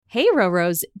Hey,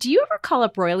 Roros, do you ever call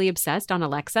up Royally Obsessed on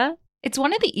Alexa? It's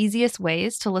one of the easiest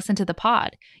ways to listen to the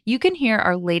pod. You can hear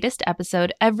our latest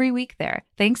episode every week there,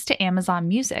 thanks to Amazon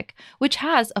Music, which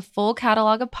has a full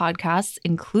catalog of podcasts,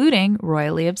 including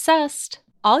Royally Obsessed.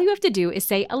 All you have to do is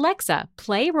say, Alexa,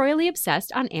 play Royally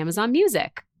Obsessed on Amazon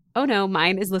Music. Oh no,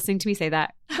 mine is listening to me say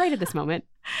that right at this moment.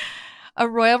 A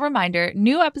royal reminder,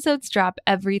 new episodes drop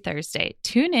every Thursday.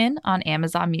 Tune in on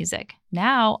Amazon Music.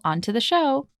 Now, on to the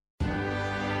show.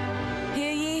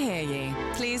 Hear ye.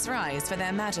 Please rise for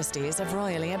their majesties of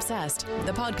Royally Obsessed,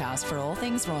 the podcast for all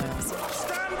things royals.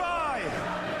 Stand by!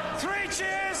 3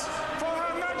 cheers for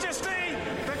Her Majesty,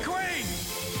 the Queen!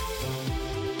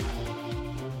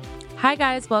 Hi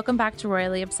guys, welcome back to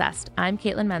Royally Obsessed. I'm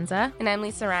Caitlin Menza. And I'm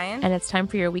Lisa Ryan. And it's time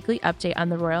for your weekly update on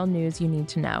the royal news you need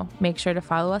to know. Make sure to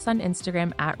follow us on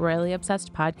Instagram at Royally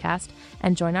Obsessed Podcast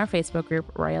and join our Facebook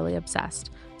group, Royally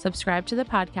Obsessed. Subscribe to the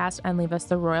podcast and leave us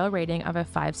the royal rating of a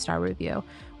 5-star review.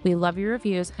 We love your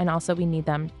reviews, and also we need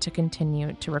them to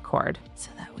continue to record so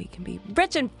that we can be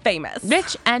rich and famous.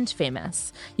 Rich and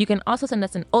famous. You can also send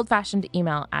us an old-fashioned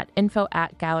email at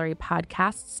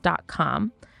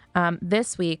info@gallerypodcasts.com.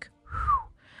 This week,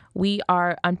 we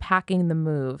are unpacking the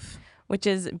move. Which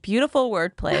is beautiful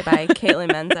wordplay by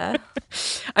Caitlin Menza.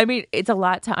 I mean, it's a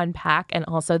lot to unpack, and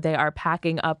also they are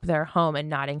packing up their home in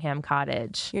Nottingham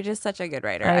Cottage. You're just such a good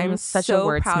writer. I'm such so a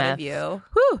wordsmith. Proud of you.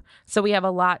 Whew. So we have a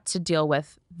lot to deal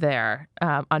with there,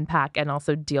 unpack, and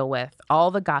also deal with all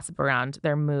the gossip around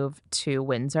their move to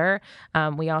Windsor.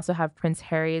 We also have Prince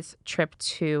Harry's trip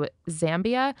to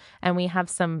Zambia, and we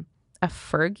have a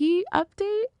Fergie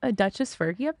update, a Duchess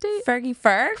Fergie update. Fergie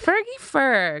Ferg? Fergie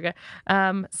Ferg.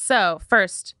 So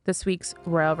first, this week's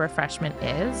royal refreshment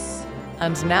is...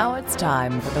 And now it's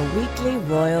time for the weekly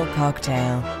royal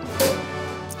cocktail.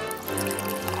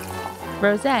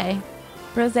 Rosé.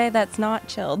 Rosé that's not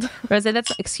chilled. Rosé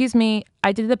that's, excuse me,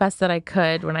 I did the best that I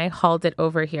could when I hauled it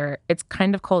over here. It's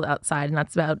kind of cold outside, and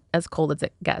that's about as cold as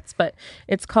it gets. But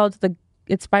it's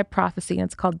by prophecy, and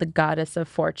it's called the Goddess of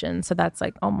Fortune. So that's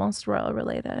like almost royal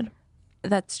related.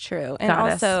 That's true. And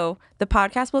Goddess. also, the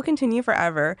podcast will continue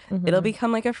forever. Mm-hmm. It'll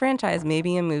become like a franchise,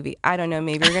 maybe a movie. I don't know.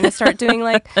 Maybe we're going to start doing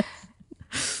like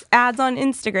ads on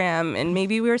Instagram, and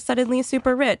maybe we're suddenly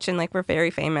super rich and like we're very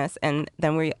famous. And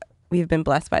then we've been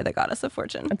blessed by the Goddess of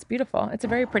Fortune. It's beautiful. It's a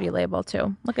very pretty label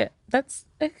too. Look at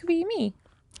it could be me.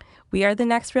 We are the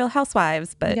next Real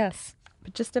Housewives, but Yes.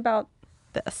 just about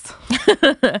this.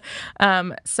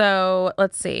 So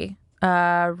let's see.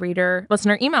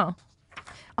 Listener email.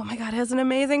 Oh my God, it has an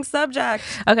amazing subject.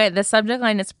 Okay, the subject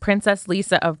line is Princess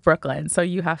Lisa of Brooklyn. So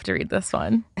you have to read this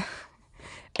one.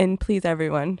 And please,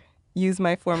 everyone, use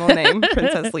my formal name,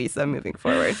 Princess Lisa, moving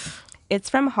forward. It's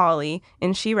from Holly,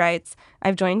 and she writes,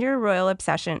 I've joined your royal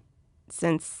obsession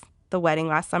since the wedding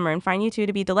last summer and find you two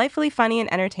to be delightfully funny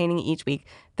and entertaining each week.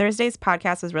 Thursday's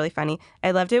podcast was really funny.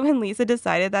 I loved it when Lisa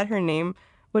decided that her name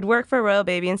would work for Royal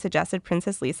Baby and suggested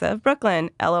Princess Lisa of Brooklyn.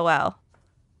 LOL.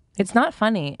 It's not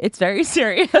funny. It's very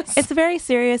serious. It's very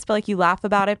serious, but like you laugh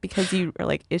about it because you are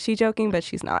like, is she joking? But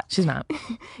she's not. She's not.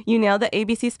 You nailed the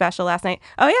ABC special last night.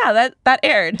 Oh yeah, that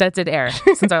aired. That did air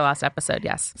since our last episode,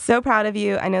 yes. So proud of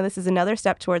you. I know this is another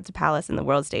step towards the palace and the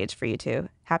world stage for you two.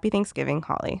 Happy Thanksgiving,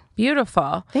 Holly.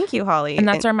 Beautiful. Thank you, Holly. And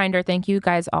that's a reminder. Thank you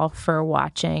guys all for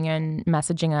watching and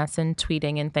messaging us and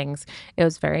tweeting and things. It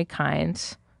was very kind.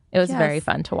 It was very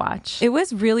fun to watch. It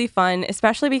was really fun,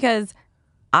 especially because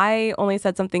I only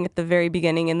said something at the very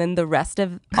beginning, and then the rest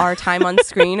of our time on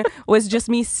screen was just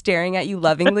me staring at you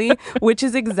lovingly, which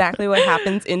is exactly what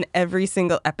happens in every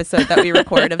single episode that we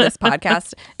record of this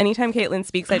podcast. Anytime Caitlin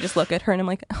speaks, I just look at her and I'm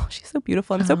like, oh, she's so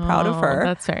beautiful. I'm so proud of her.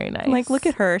 That's very nice. I'm like, look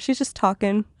at her. She's just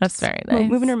talking. That's very nice.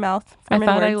 Moving her mouth. I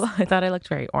thought words. I looked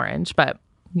very orange, but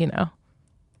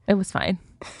it was fine.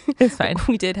 It was fine.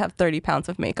 We did have 30 pounds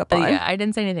of makeup on. Yeah, I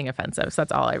didn't say anything offensive, so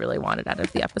that's all I really wanted out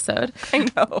of the episode. I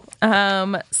know.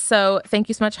 So thank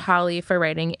you so much, Holly, for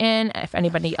writing in. If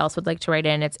anybody else would like to write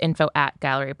in, it's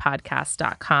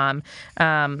info@gallerypodcast.com.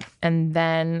 And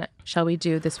then shall we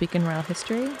do This Week in Royal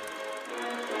History? And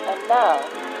now,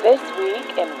 This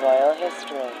Week in Royal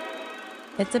History.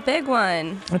 It's a big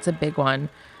one. It's a big one.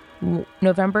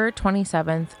 November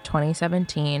 27th,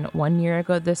 2017, 1 year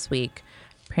ago this week,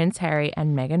 Prince Harry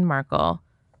and Meghan Markle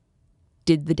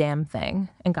did the damn thing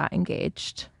and got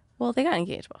engaged. Well, they got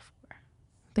engaged before.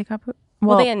 They got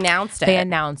well, they announced it. They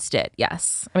announced it,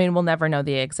 yes. I mean, we'll never know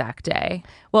the exact day.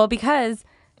 Well, because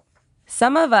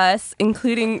some of us,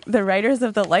 including the writers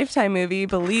of the Lifetime movie,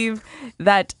 believe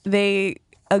that they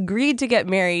agreed to get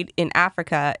married in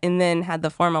Africa and then had the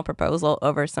formal proposal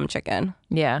over some chicken.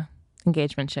 Yeah.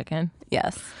 Engagement chicken.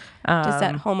 Yes. Just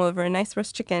at home over a nice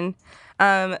roast chicken.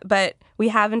 But we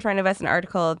have in front of us an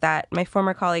article that my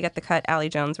former colleague at The Cut, Allie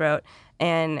Jones, wrote.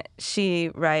 And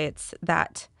she writes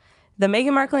that the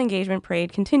Meghan Markle engagement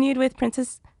parade continued with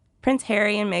Prince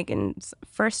Harry and Meghan's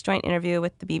first joint interview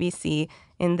with the BBC.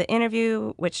 In the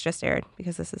interview, which just aired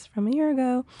because this is from a year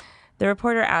ago, the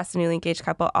reporter asked the newly engaged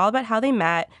couple all about how they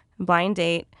met, blind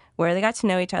date, where they got to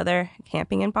know each other,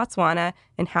 camping in Botswana,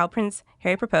 and how Prince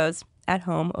Harry proposed at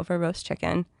home over roast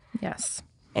chicken. Yes.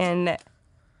 And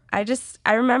I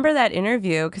remember that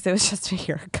interview because it was just a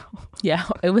year ago. Yeah,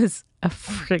 it was a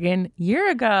friggin' year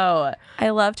ago.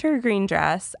 I loved her green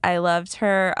dress. I loved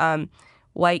her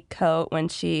white coat when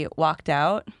she walked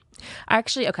out.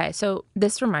 Actually, okay, so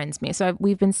this reminds me. So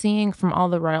we've been seeing from all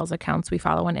the royals accounts we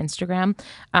follow on Instagram,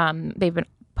 they've been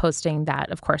posting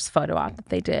that, of course, photo op that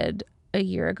they did a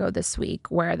year ago this week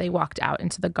where they walked out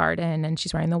into the garden and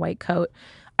she's wearing the white coat.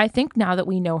 I think now that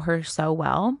we know her so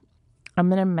well, I'm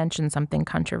going to mention something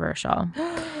controversial.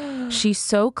 She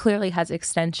so clearly has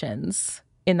extensions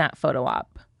in that photo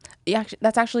op. Yeah,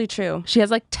 that's actually true. She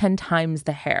has like 10 times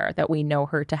the hair that we know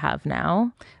her to have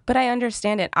now. But I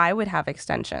understand it. I would have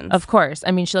extensions. Of course.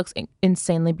 I mean, she looks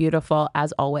insanely beautiful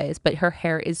as always, but her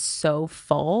hair is so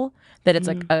full that it's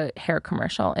like a hair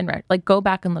commercial. And like, go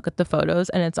back and look at the photos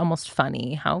and it's almost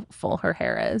funny how full her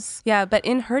hair is. Yeah, but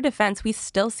in her defense, we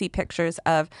still see pictures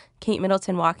of Kate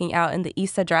Middleton walking out in the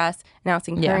Issa dress,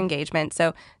 announcing her engagement.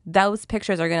 So those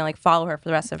pictures are going to like follow her for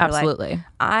the rest of her life. Absolutely.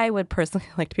 I would personally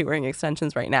like to be wearing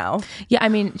extensions right now. Yeah, I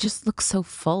mean, it just looks so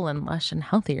full and lush and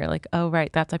healthy. You're like, oh,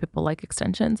 right, that's why people like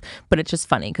extensions. But it's just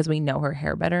funny because we know her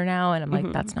hair better now. And I'm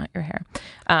like, that's not your hair.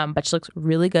 But she looks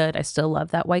really good. I still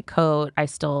love that white coat.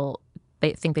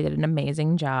 They think they did an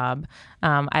amazing job.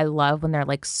 I love when they're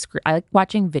like, I like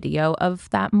watching video of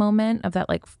that moment, of that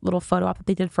like little photo op that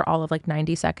they did for all of like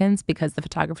 90 seconds because the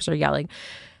photographers are yelling,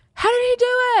 how did he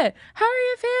do it? How are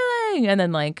you feeling? And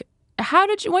then like,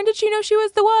 when did you know she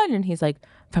was the one? And he's like,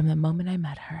 from the moment I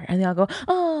met her. And they all go,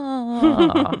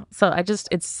 oh. So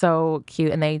it's so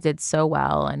cute. And they did so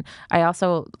well. And I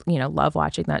also, love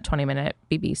watching that 20-minute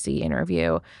BBC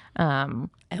interview.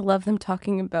 I love them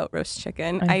talking about roast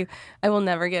chicken. I will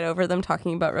never get over them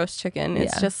talking about roast chicken.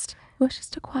 It's just... It was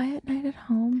just a quiet night at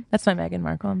home. That's my Meghan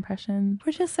Markle impression.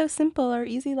 We're just so simple, our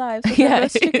easy lives. With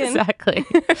roast chicken. Exactly.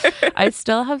 I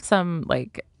still have some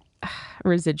like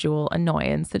residual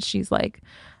annoyance that she's like,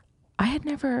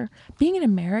 being an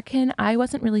American, I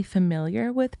wasn't really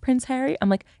familiar with Prince Harry. I'm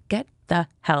like, get the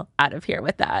hell out of here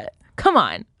with that. Come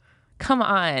on.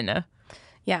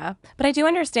 Yeah. But I do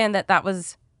understand that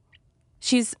was,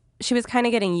 she was kind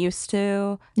of getting used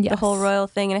to the whole royal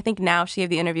thing. And I think now she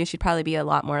gave the interview, she'd probably be a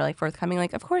lot more like forthcoming.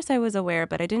 Like, of course I was aware,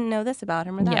 but I didn't know this about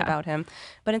him or that about him.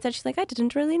 But instead she's like, I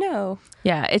didn't really know.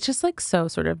 Yeah, it's just like so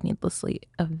sort of needlessly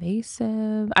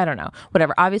evasive. I don't know.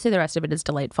 Whatever. Obviously the rest of it is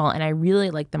delightful. And I really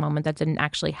like the moment that didn't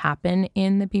actually happen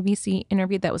in the BBC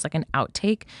interview. That was like an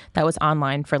outtake that was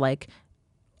online for like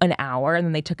an hour and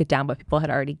then they took it down, but people had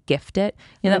already gifted it.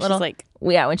 That little like,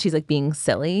 when she's like being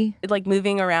silly, like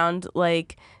moving around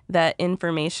like that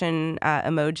information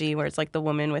emoji where it's like the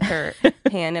woman with her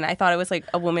hand, and I thought it was like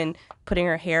a woman putting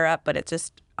her hair up, but it's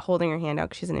just holding her hand out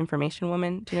because she's an information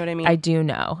woman. Do you know what I mean? I do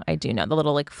know the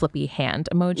little like flippy hand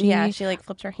emoji. Yeah, she like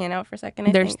flips her hand out for a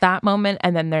second. There's that moment,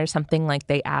 and then there's something like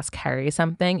they ask Harry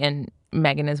something and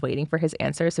Meghan is waiting for his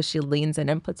answer, so she leans in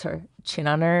and puts her chin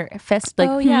on her fist, like,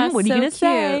 what are you gonna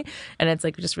say? And it's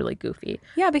like just really goofy.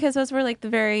 Yeah, because those were like the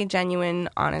very genuine,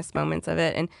 honest moments of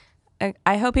it. And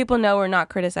I hope people know we're not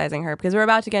criticizing her because we're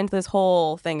about to get into this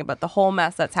whole thing about the whole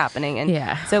mess that's happening.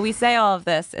 And so we say all of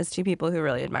this as two people who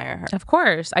really admire her. Of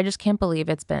course. I just can't believe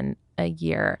it's been a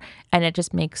year, and it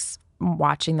just makes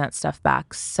watching that stuff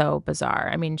back so bizarre.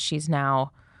 I mean, she's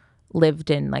now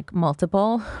lived in like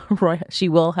she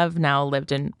will have now lived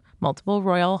in multiple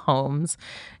royal homes,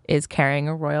 is carrying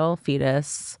a royal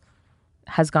fetus,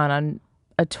 has gone on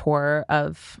a tour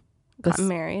of gotten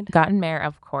married,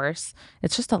 of course.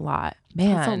 It's just a lot,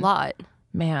 man. It's a lot,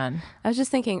 man. I was just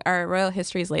thinking our royal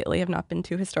histories lately have not been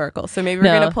too historical, so maybe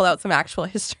we're gonna pull out some actual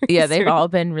history. Yeah, they've all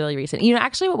been really recent.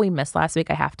 Actually what we missed last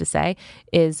week, I have to say,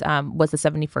 is was the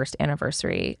 71st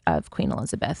anniversary of Queen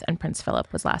Elizabeth and Prince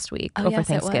Philip was last week over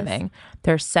Thanksgiving.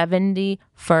 Their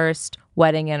 71st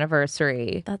wedding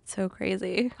anniversary. That's so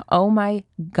crazy. Oh my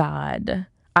God.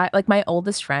 My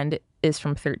oldest friend is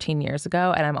from 13 years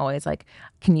ago, and I'm always like,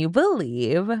 can you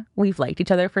believe we've liked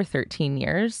each other for 13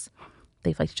 years?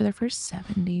 They've liked each other for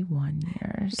 71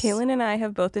 years. Caitlin and I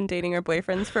have both been dating our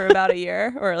boyfriends for about a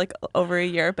year or like over a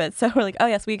year. But so we're like, oh,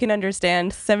 yes, we can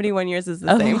understand 71 years is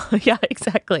the same. Yeah,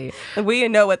 exactly. We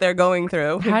know what they're going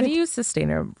through. How do you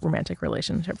sustain a romantic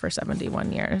relationship for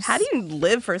 71 years? How do you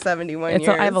live for 71 years?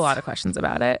 I have a lot of questions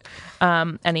about it.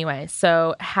 Anyway,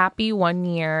 so happy 1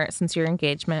 year since your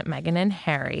engagement, Meghan and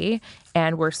Harry.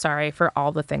 And we're sorry for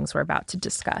all the things we're about to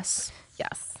discuss.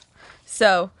 Yes.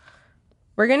 So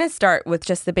we're going to start with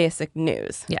just the basic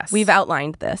news. Yes. We've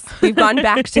outlined this. We've gone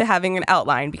back to having an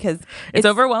outline because It's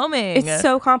overwhelming. It's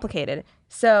so complicated.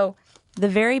 So the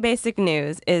very basic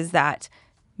news is that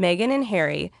Meghan and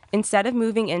Harry, instead of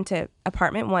moving into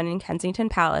apartment 1 in Kensington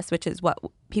Palace, which is what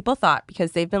people thought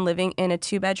because they've been living in a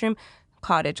 2-bedroom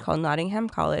cottage called Nottingham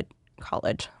College.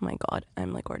 Oh my God,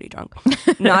 I'm like already drunk.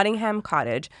 Nottingham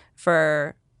Cottage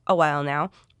for a while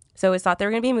now. So it's thought they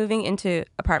were going to be moving into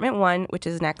apartment 1, which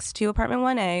is next to apartment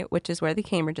 1A, which is where the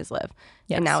Cambridges live.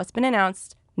 Yes. And now it's been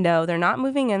announced, no, they're not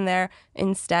moving in there.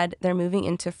 Instead, they're moving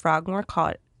into Frogmore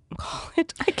College.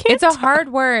 It's a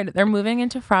hard word. They're moving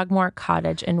into Frogmore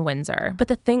Cottage in Windsor. But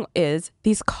the thing is,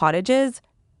 these cottages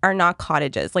are not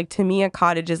cottages. Like, to me, a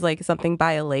cottage is like something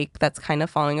by a lake that's kind of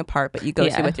falling apart, but you go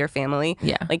to with your family.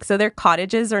 Yeah. Like, so they're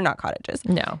cottages or not cottages.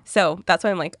 No. So that's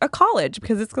why I'm like, a college,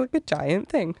 because it's like a giant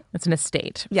thing. It's an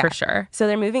estate, Yeah. for sure. So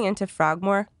they're moving into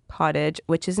Frogmore Cottage,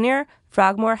 which is near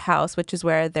Frogmore House, which is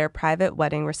where their private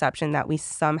wedding reception that we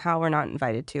somehow were not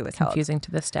invited to is held. Confusing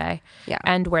to this day. Yeah.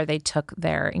 And where they took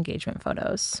their engagement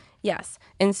photos. Yes.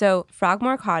 And so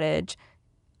Frogmore Cottage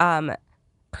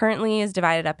currently is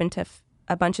divided up into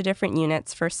a bunch of different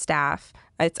units for staff.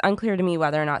 It's unclear to me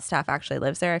whether or not staff actually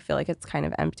lives there. I feel like it's kind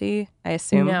of empty, I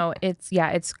assume. No,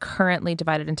 it's currently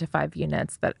divided into 5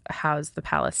 units that house the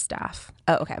palace staff.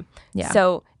 Oh, okay. Yeah.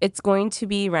 So it's going to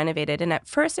be renovated. And at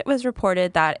first it was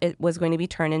reported that it was going to be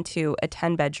turned into a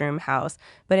 10-bedroom house.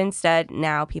 But instead,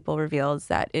 now people reveals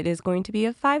that it is going to be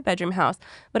a 5-bedroom house.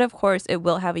 But of course, it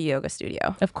will have a yoga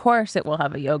studio. Of course it will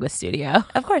have a yoga studio.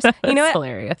 Of course. You know what?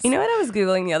 Hilarious. You know what I was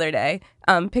Googling the other day?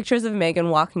 Pictures of Meghan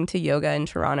walking to yoga in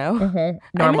Toronto. Mm-hmm.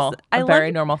 Normal. A very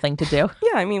normal thing to do.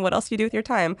 Yeah, I mean, what else do you do with your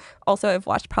time? Also, I've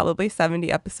watched probably 70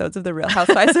 episodes of The Real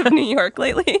Housewives of New York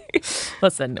lately.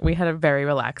 Listen, we had a very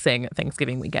relaxing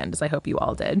Thanksgiving weekend, as I hope you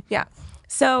all did. Yeah.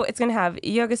 So it's going to have a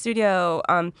yoga studio.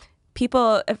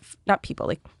 People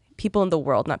in the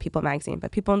world, not People Magazine,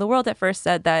 but people in the world at first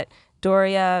said that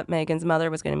Doria, Meghan's mother,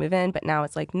 was going to move in. But now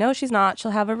it's like, no, she's not.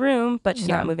 She'll have a room, but she's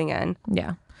not moving in.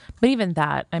 Yeah. But even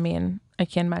that, I mean, I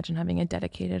can't imagine having a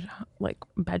dedicated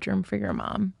bedroom for your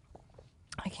mom.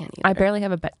 I can't either. I barely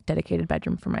have a dedicated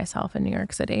bedroom for myself in New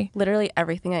York City. Literally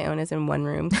everything I own is in one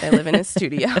room because I live in a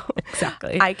studio.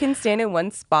 Exactly. I can stand in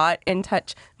one spot and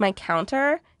touch my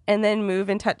counter and then move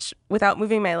and touch, without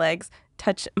moving my legs,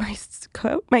 touch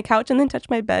my couch and then touch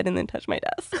my bed and then touch my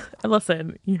desk.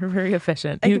 Listen, you're very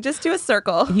efficient. I can just do a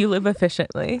circle. You live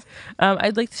efficiently.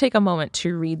 I'd like to take a moment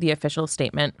to read the official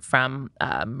statement from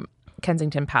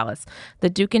Kensington Palace. The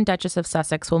Duke and Duchess of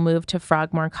Sussex will move to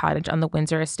Frogmore Cottage on the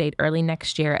Windsor estate early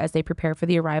next year as they prepare for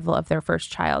the arrival of their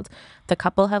first child. The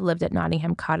couple have lived at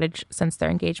Nottingham Cottage since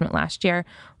their engagement last year.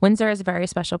 Windsor is a very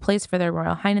special place for their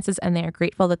royal highnesses, and they are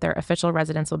grateful that their official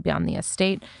residence will be on the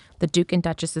estate. The Duke and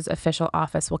Duchess's official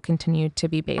office will continue to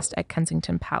be based at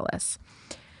Kensington Palace.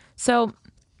 So,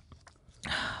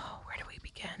 where do we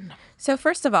begin? So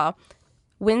first of all,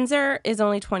 Windsor is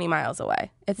only 20 miles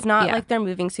away. It's not like they're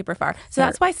moving super far. So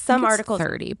that's why some articles...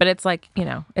 30, but it's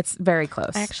it's very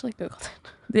close. I actually Googled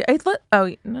it. I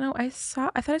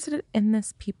thought I said it in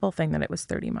this People thing that it was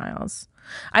 30 miles.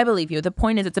 I believe you. The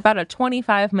point is it's about a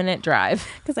 25-minute drive.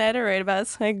 Because I had to write about it,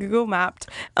 so I Google mapped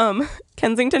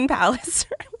Kensington Palace.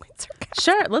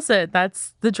 Sure, listen,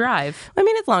 that's the drive. I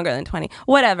mean, it's longer than 20.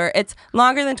 Whatever. It's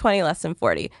longer than 20, less than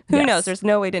 40. Who knows? There's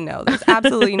no way to know. There's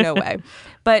absolutely no way.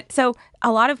 But so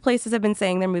a lot of places have been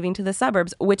saying they're moving to the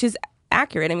suburbs, which is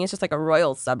accurate. I mean, it's just like a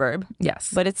royal suburb. Yes.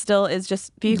 But it still is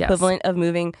just the equivalent of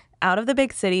moving out of the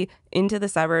big city into the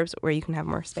suburbs where you can have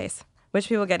more space, which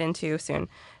we will get into soon.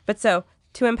 But so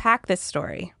to unpack this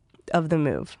story of the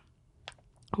move,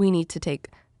 we need to take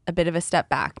a bit of a step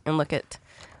back and look at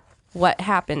what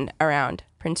happened around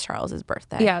Prince Charles's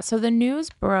birthday. Yeah, so the news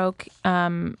broke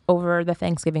over the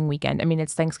Thanksgiving weekend. I mean,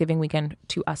 it's Thanksgiving weekend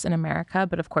to us in America,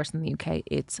 but of course in the UK,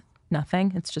 it's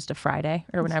nothing. It's just a Friday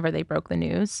or whenever they broke the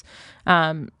news.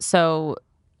 So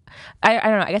I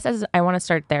don't know. I guess I want to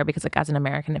start there because as an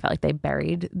American, I felt like they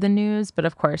buried the news. But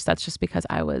of course, that's just because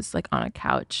I was on a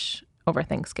couch over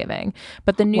Thanksgiving.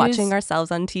 But the news... Watching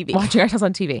ourselves on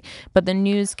TV. But the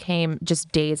news came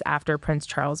just days after Prince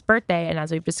Charles' birthday. And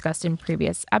as we've discussed in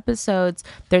previous episodes,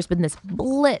 there's been this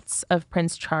blitz of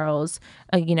Prince Charles,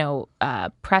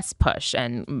 press push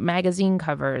and magazine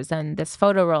covers and this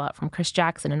photo rollout from Chris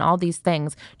Jackson and all these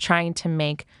things trying to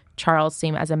make Charles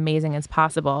seem as amazing as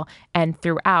possible. And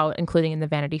throughout, including in the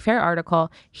Vanity Fair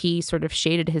article, he sort of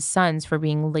shaded his sons for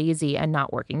being lazy and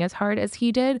not working as hard as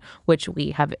he did, which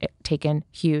we have taken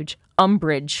huge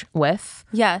umbrage with.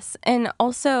 Yes. And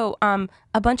also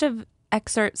a bunch of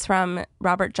excerpts from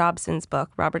Robert Jobson's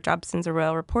book. Robert Jobson's a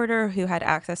royal reporter who had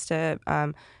access to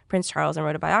Prince Charles and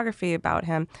wrote a biography about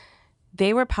him.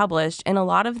 They were published, and a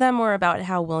lot of them were about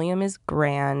how William is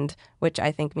grand, which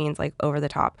I think means like over the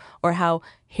top, or how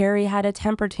Harry had a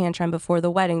temper tantrum before the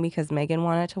wedding because Meghan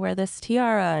wanted to wear this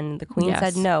tiara and the Queen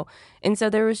said no. And so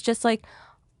there was just like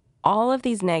all of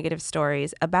these negative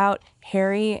stories about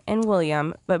Harry and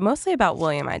William, but mostly about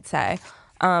William, I'd say,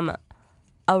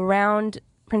 around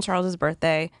Prince Charles's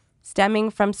birthday, stemming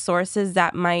from sources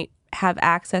that might have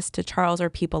access to Charles or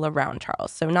people around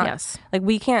Charles. So not like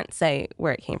we can't say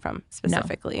where it came from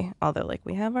specifically, although like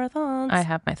we have our thoughts. I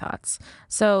have my thoughts.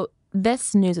 So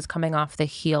this news is coming off the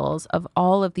heels of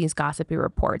all of these gossipy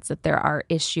reports that there are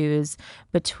issues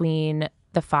between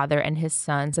the father and his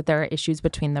sons, that there are issues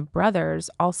between the brothers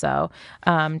also,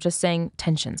 just saying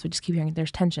tensions. We just keep hearing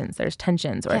there's tensions,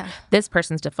 or this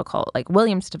person's difficult, like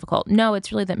William's difficult. No,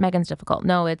 it's really that Meghan's difficult.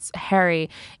 No, it's Harry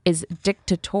is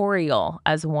dictatorial,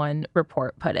 as one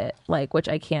report put it, like, which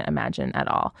I can't imagine at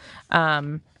all.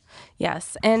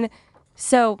 Yes. And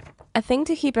so a thing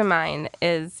to keep in mind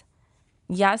is,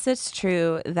 yes, it's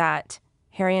true that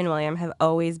Harry and William have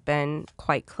always been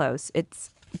quite close. It's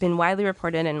been widely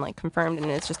reported and like confirmed, and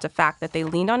it's just a fact that they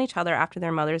leaned on each other after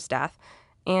their mother's death.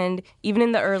 And even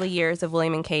in the early years of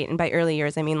William and Kate, and by early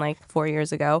years I mean like 4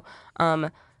 years ago,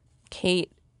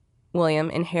 Kate, William,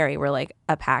 and Harry were like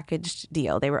a packaged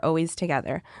deal. They were always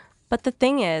together. But the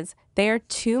thing is, they are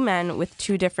two men with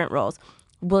two different roles.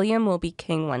 William will be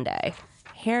king one day.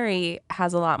 Harry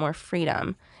has a lot more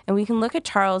freedom. And we can look at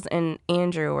Charles and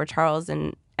Andrew, or Charles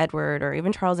and Edward, or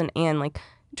even Charles and Anne. Like,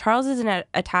 Charles isn't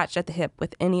attached at the hip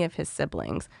with any of his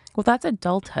siblings. Well, that's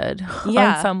adulthood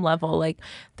on some level. Like,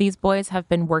 these boys have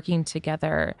been working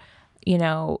together,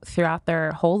 throughout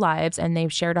their whole lives, and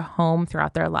they've shared a home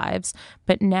throughout their lives.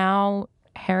 But now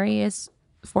Harry is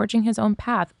forging his own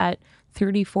path at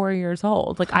 34 years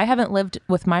old. Like, I haven't lived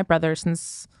with my brother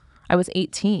since I was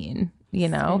 18,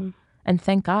 Same. And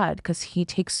thank God, because he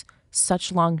takes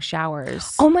such long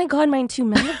showers. Oh my God, mine too.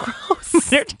 Men are gross.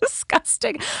 They're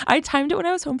disgusting. I timed it when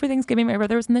I was home for Thanksgiving. My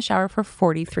brother was in the shower for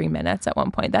 43 minutes at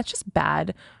one point. That's just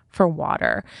bad for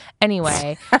water.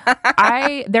 Anyway,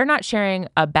 they're not sharing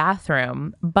a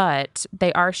bathroom, but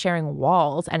they are sharing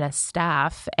walls and a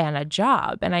staff and a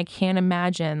job. And I can't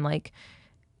imagine, like,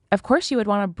 of course you would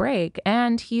want a break.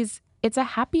 And it's a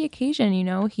happy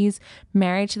occasion, He's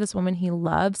married to this woman he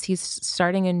loves. He's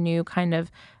starting a new kind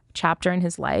of chapter in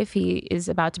his life. He is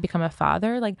about to become a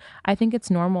father. Like, I think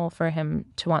it's normal for him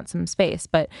to want some space.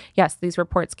 But yes, these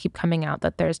reports keep coming out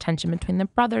that there's tension between the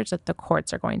brothers, that the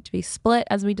courts are going to be split,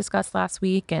 as we discussed last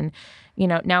week. And,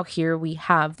 now here we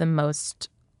have the most,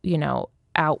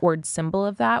 outward symbol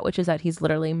of that, which is that he's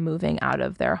literally moving out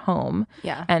of their home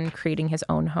and creating his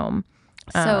own home.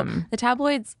 So the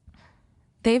tabloids,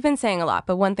 they've been saying a lot,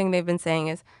 but one thing they've been saying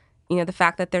is, the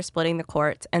fact that they're splitting the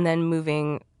courts and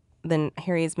then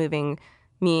Harry is moving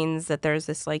means that there's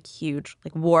this like huge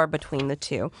like war between the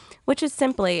two, which is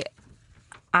simply,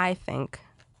 I think,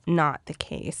 not the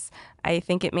case. I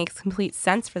think it makes complete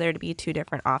sense for there to be two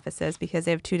different offices because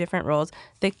they have two different roles.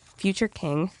 The future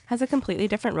king has a completely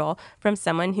different role from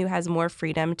someone who has more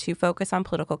freedom to focus on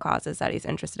political causes that he's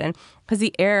interested in, because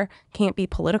the heir can't be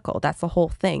political. That's the whole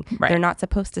thing. Right. They're not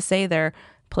supposed to say their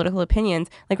political opinions.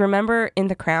 Like, remember in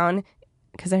The Crown,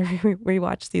 because I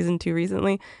rewatched season 2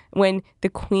 recently, when the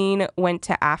Queen went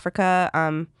to Africa,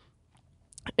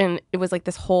 and it was like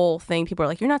this whole thing. People were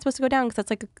like, "You're not supposed to go down because that's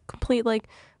like a complete like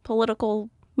political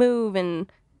move,"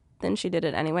 and then she did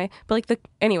it anyway. But like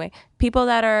people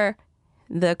that are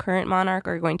the current monarch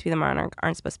or going to be the monarch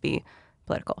aren't supposed to be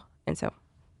political, and so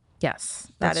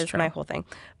yes, that is true. my whole thing.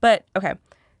 But okay,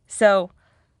 so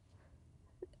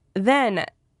then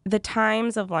the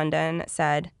Times of London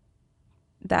said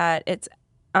that it's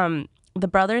the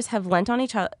brothers have lent on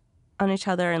each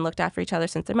other and looked after each other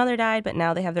since their mother died, but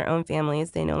now they have their own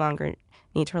families. They no longer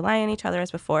need to rely on each other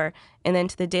as before. And then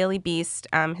to the Daily Beast,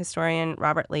 historian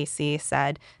Robert Lacey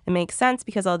said, it makes sense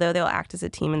because although they'll act as a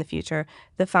team in the future,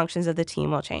 the functions of the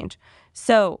team will change.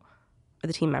 So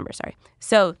the team members, sorry.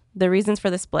 So the reasons for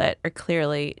the split are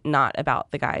clearly not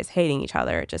about the guys hating each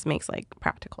other. It just makes like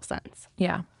practical sense.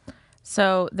 Yeah.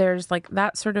 So there's like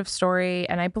that sort of story.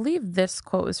 And I believe this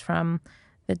quote was from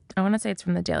I want to say it's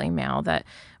from the Daily Mail, that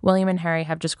William and Harry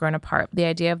have just grown apart. The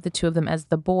idea of the two of them as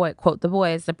quote, the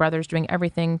boys, the brothers doing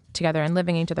everything together and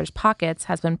living in each other's pockets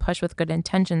has been pushed with good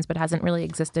intentions, but hasn't really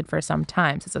existed for some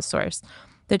time, says a source.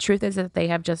 The truth is that they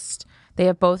have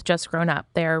both just grown up.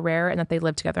 They are rare in that they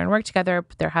live together and work together,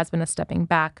 but there has been a stepping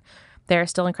back. They are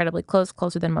still incredibly close,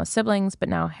 closer than most siblings, but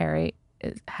now Harry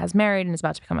has married and is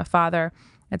about to become a father.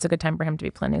 It's a good time for him to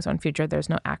be planning his own future. There's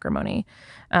no acrimony.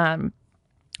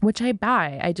 Which I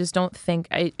buy. I just don't think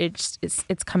it's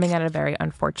coming at a very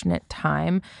unfortunate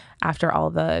time after all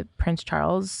the Prince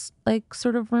Charles like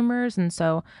sort of rumors, and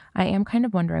so I am kind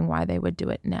of wondering why they would do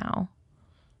it now.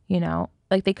 You know,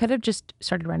 like they could have just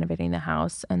started renovating the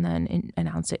house and then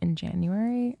announced it in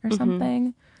January or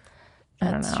something.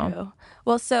 I don't know. That's true.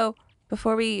 Well, so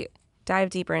before we dive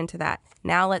deeper into that,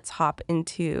 now let's hop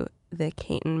into the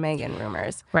Kate and Meghan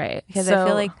rumors, Right? Because I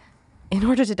feel like, in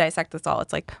order to dissect this all,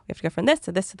 it's like we have to go from this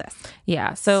to this to this.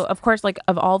 Yeah. So of course, like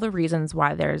of all the reasons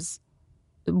why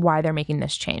they're making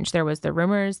this change, there was the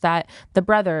rumors that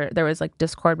there was like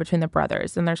discord between the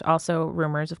brothers, and there's also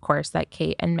rumors, of course, that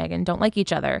Kate and Meghan don't like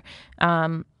each other.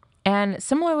 And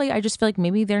similarly, I just feel like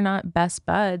maybe they're not best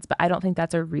buds, but I don't think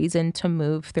that's a reason to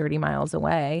move 30 miles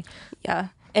away. Yeah.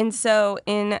 And so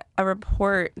in a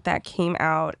report that came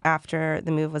out after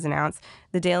the move was announced,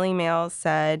 the Daily Mail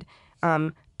said,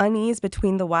 unease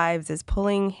between the wives is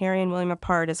pulling Harry and William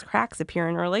apart as cracks appear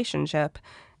in a relationship.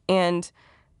 And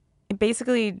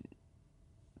basically,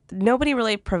 nobody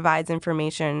really provides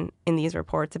information in these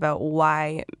reports about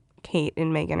why Kate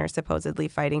and Meghan are supposedly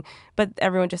fighting, but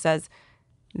everyone just says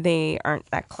they aren't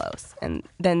that close. And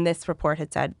then this report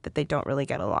had said that they don't really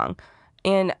get along.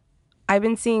 And I've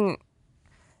been seeing...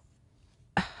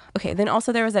 Okay, then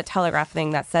also there was that Telegraph thing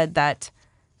that said that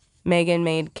Meghan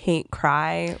made Kate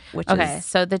cry, which is...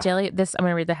 So I'm going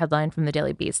to read the headline from the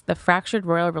Daily Beast. The fractured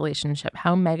royal relationship,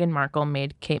 how Meghan Markle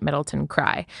made Kate Middleton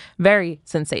cry. Very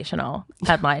sensational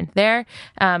headline there.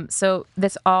 So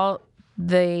this all,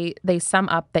 they sum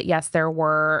up that yes,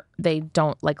 they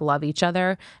don't like love each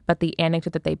other, but the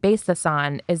anecdote that they base this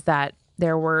on is that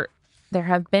there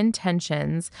have been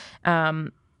tensions,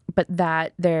 but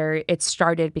that it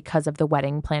started because of the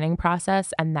wedding planning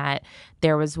process, and that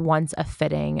there was once a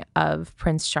fitting of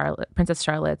Princess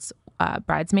Charlotte's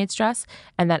bridesmaid's dress,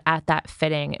 and that at that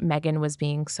fitting, Meghan was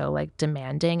being so like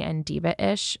demanding and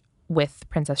diva-ish with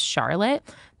Princess Charlotte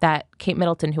that Kate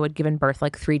Middleton, who had given birth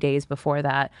like 3 days before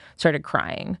that, started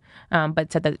crying,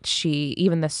 but said that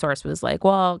even the source was like,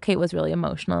 well, Kate was really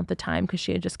emotional at the time because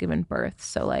she had just given birth.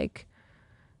 So like,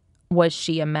 was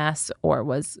she a mess, or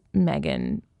was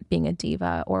Meghan being a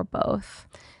diva, or both?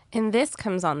 And this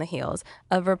comes on the heels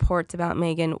of reports about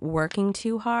Meghan working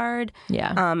too hard.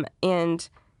 Yeah. And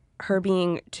her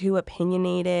being too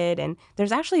opinionated. And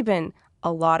there's actually been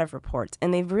a lot of reports,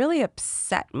 and they've really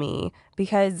upset me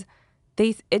because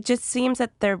it just seems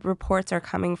that their reports are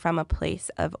coming from a place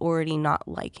of already not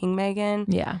liking Meghan.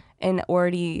 Yeah. And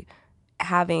already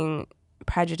having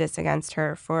prejudice against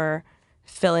her for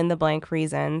fill-in-the-blank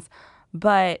reasons.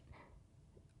 But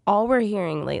all we're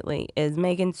hearing lately is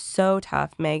Meghan's so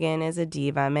tough. Meghan is a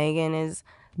diva. Meghan is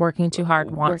working too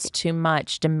hard, wants too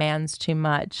much, demands too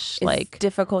much. It's like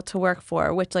difficult to work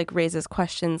for, which like raises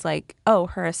questions like, oh,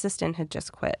 her assistant had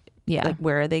just quit. Yeah. Like,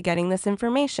 where are they getting this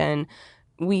information?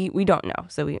 We don't know.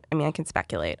 So I can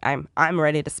speculate. I'm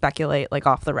ready to speculate like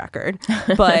off the record.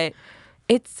 But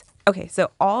it's okay.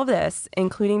 So all of this,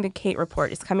 including the Kate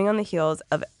report, is coming on the heels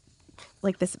of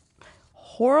like this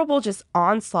horrible just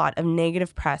onslaught of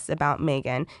negative press about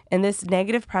Meghan. And this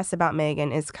negative press about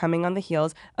Meghan is coming on the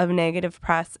heels of negative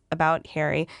press about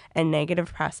Harry and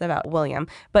negative press about William,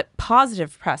 but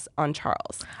positive press on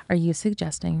Charles. Are you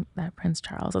suggesting that Prince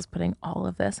Charles is putting all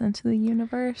of this into the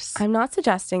universe? I'm not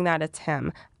suggesting that it's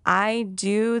him. I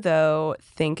do, though,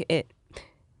 think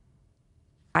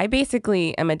I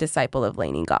basically am a disciple of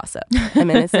Lainey Gossip. I'm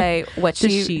going to say what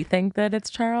Does she think that it's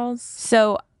Charles?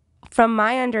 So from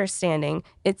my understanding,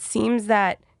 it seems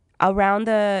that around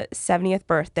the 70th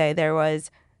birthday, there was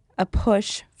a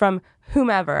push from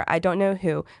whomever, I don't know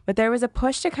who, but there was a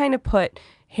push to kind of put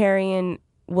Harry and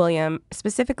William,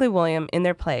 specifically William, in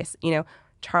their place. You know,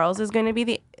 Charles is going to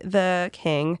be the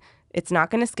king. It's not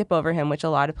going to skip over him, which a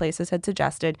lot of places had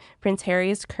suggested. Prince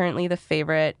Harry is currently the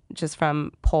favorite just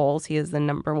from polls. He is the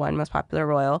 #1 most popular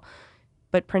royal.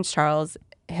 But Prince Charles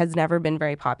has never been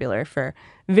very popular for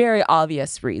very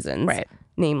obvious reasons. Right.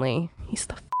 Namely, he's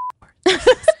the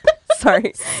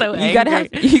Sorry. So you gotta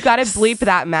bleep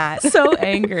that, Matt. So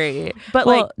angry. But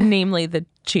well, like, namely the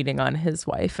cheating on his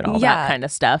wife and all that kind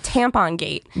of stuff. Tampon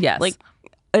gate. Yes. Like,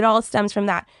 it all stems from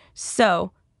that.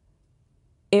 So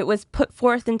it was put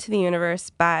forth into the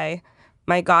universe by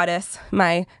my goddess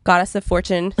of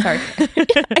fortune. Sorry.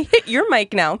 I hit your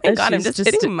mic now. Thank God, I'm just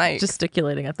hitting Mike.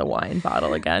 Gesticulating at the wine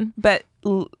bottle again. But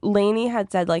Lainey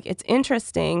had said, like, it's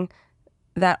interesting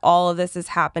that all of this is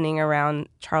happening around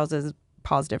Charles's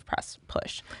positive press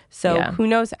push. So who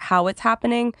knows how it's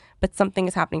happening, but something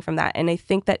is happening from that. And I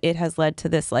think that it has led to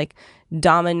this like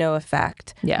domino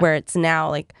effect where it's now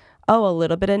like, oh, a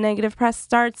little bit of negative press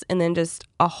starts and then just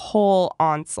a whole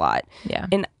onslaught. Yeah.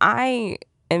 And I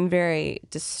am very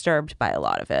disturbed by a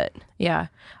lot of it. Yeah.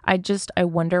 I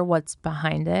wonder what's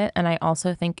behind it. And I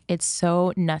also think it's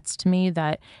so nuts to me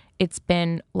that it's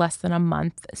been less than a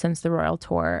month since the royal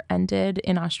tour ended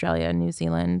in Australia, New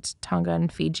Zealand, Tonga,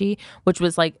 and Fiji, which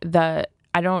was like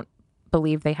I don't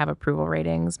believe they have approval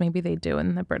ratings. Maybe they do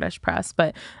in the British press,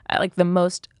 but like the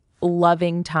most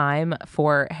loving time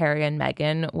for Harry and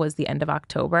Meghan was the end of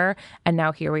October. And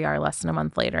now here we are less than a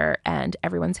month later and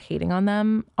everyone's hating on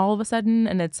them all of a sudden.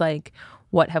 And it's like,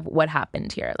 what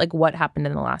happened here? Like what happened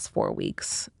in the last 4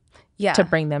 weeks? To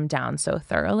bring them down so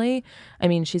thoroughly. I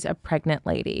mean, she's a pregnant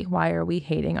lady. Why are we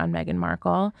hating on Meghan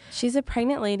Markle? She's a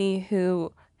pregnant lady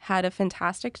who had a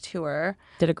fantastic tour.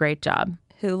 Did a great job.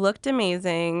 Who looked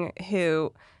amazing,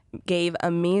 who gave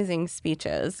amazing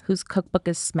speeches. Whose cookbook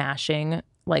is smashing,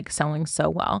 like selling so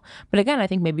well. But again, I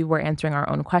think maybe we're answering our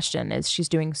own question. Is she's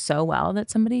doing so well that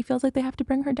somebody feels like they have to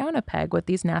bring her down a peg with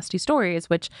these nasty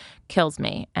stories, which kills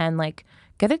me. And like,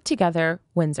 get it together,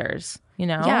 Windsors, you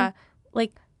know? Yeah,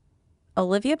 like,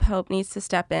 Olivia Pope needs to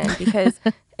step in because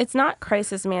it's not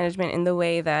crisis management in the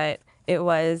way that it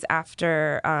was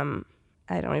after,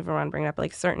 I don't even want to bring it up,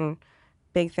 like certain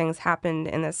big things happened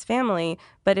in this family,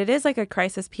 but it is like a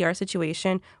crisis PR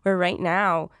situation where right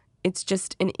now it's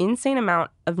just an insane amount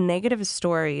of negative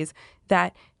stories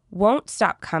that won't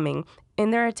stop coming.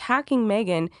 And they're attacking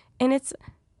Meghan, and it's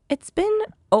been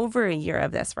over a year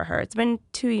of this for her. It's been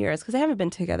 2 years because they haven't been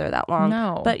together that long.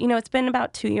 No. But, you know, it's been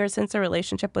about 2 years since their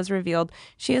relationship was revealed.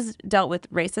 She has dealt with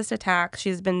racist attacks.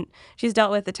 She's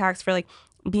dealt with attacks for, like,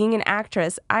 being an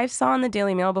actress. I saw in the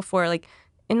Daily Mail before, like,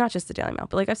 and not just the Daily Mail,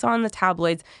 but, like, I saw in the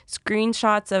tabloids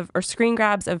screenshots or screen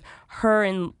grabs of her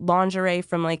in lingerie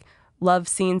from, like, love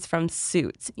scenes from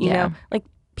Suits. You know? Like,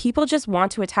 people just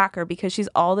want to attack her because she's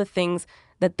all the things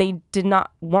that they did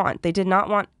not want. They did not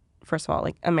want, first of all,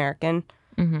 like American,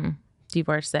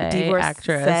 divorcee,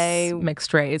 actress,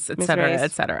 mixed race,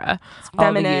 etc.,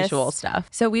 all the usual stuff.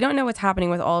 So we don't know what's happening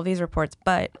with all of these reports,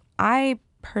 but I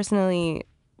personally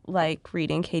like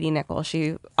reading Katie Nichols.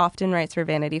 She often writes for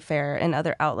Vanity Fair and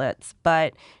other outlets,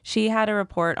 but she had a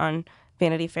report on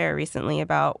Vanity Fair recently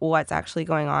about what's actually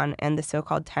going on and the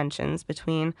so-called tensions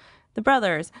between the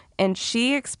brothers. And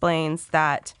she explains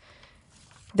that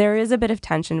there is a bit of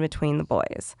tension between the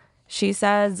boys. She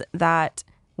says that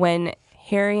when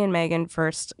Harry and Meghan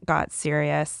first got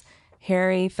serious,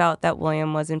 Harry felt that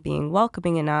William wasn't being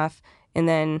welcoming enough, and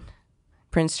then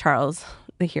Prince Charles,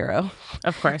 the hero,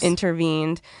 of course,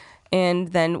 intervened,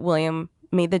 and then William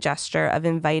made the gesture of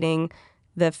inviting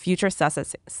the future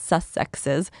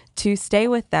Sussexes to stay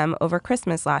with them over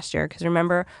Christmas last year. Because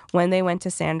remember, when they went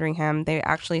to Sandringham, they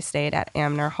actually stayed at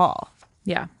Amner Hall.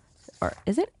 Yeah. Or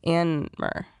is it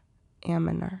Amner?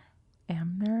 Amner?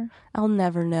 I'll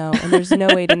never know, and there's no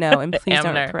way to know, and please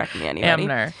don't correct me, anybody.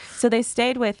 Amner. So they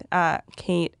stayed with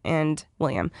Kate and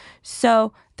William.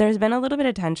 So there's been a little bit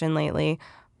of tension lately,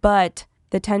 but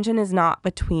the tension is not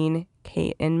between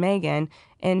Kate and Meghan.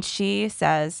 And she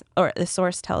says, or the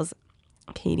source tells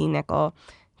Katie Nichols,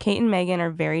 Kate and Meghan are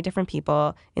very different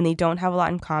people, and they don't have a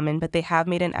lot in common, but they have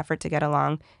made an effort to get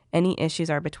along. Any issues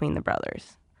are between the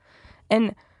brothers.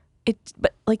 And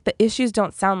but like the issues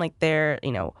don't sound like they're,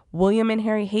 you know, William and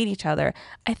Harry hate each other.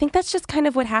 I think that's just kind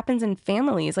of what happens in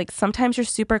families. Like sometimes you're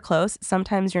super close,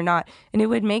 sometimes you're not. And it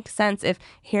would make sense if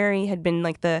Harry had been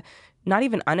like the, not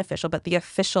even unofficial, but the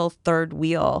official third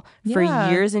wheel for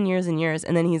years and years and years.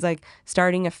 And then he's like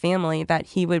starting a family that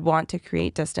he would want to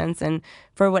create distance. And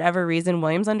for whatever reason,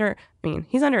 William's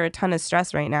he's under a ton of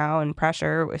stress right now and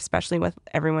pressure, especially with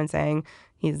everyone saying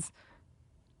he's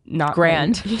not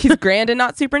grand. He's grand and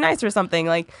not super nice or something.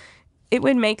 Like, it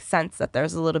would make sense that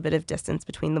there's a little bit of distance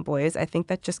between the boys. I think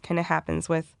that just kind of happens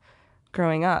with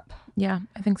growing up. Yeah,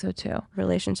 I think so too.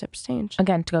 Relationships change.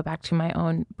 Again, to go back to my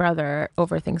own brother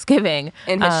over Thanksgiving.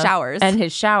 In his showers. And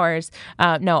his showers.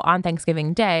 No, on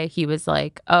Thanksgiving Day, he was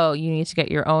like, oh, you need to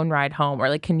get your own ride home. Or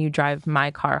like, can you drive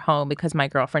my car home? Because my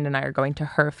girlfriend and I are going to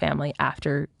her family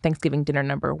after Thanksgiving dinner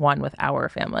number 1 with our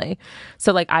family.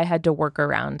 So like, I had to work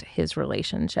around his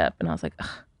relationship. And I was like, ugh,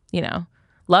 you know,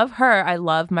 love her. I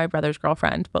love my brother's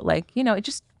girlfriend. But like, you know, it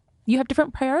just, you have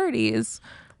different priorities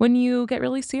when you get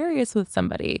really serious with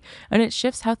somebody, and it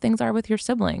shifts how things are with your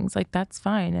siblings. Like, that's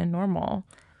fine and normal.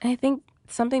 And I think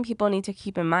something people need to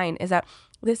keep in mind is that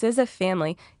this is a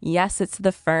family. Yes, it's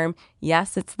the firm.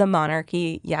 Yes, it's the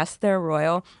monarchy. Yes, they're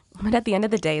royal. But at the end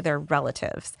of the day, they're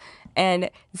relatives.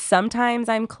 And sometimes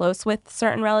I'm close with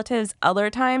certain relatives. Other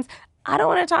times, I don't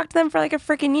want to talk to them for like a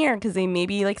freaking year because they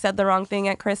maybe like said the wrong thing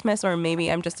at Christmas, or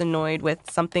maybe I'm just annoyed with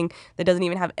something that doesn't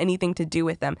even have anything to do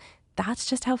with them. That's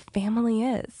just how family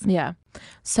is. Yeah.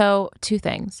 So 2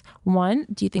 things. 1,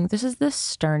 do you think this is the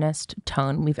sternest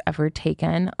tone we've ever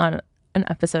taken on an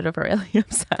episode of Royally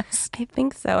Obsessed? I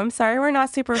think so. I'm sorry we're not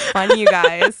super fun, you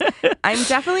guys. I'm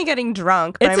definitely getting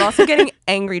drunk, but I'm also getting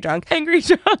angry drunk. Angry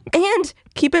drunk. And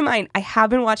keep in mind, I have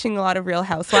been watching a lot of Real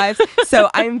Housewives, so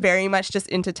I'm very much just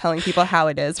into telling people how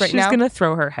it is right now. She's going to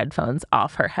throw her headphones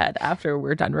off her head after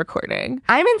we're done recording.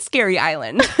 I'm in Scary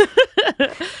Island.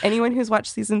 Anyone who's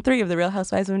watched season 3 of The Real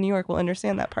Housewives of New York will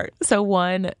understand that part. So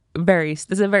this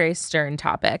is a very stern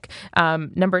topic.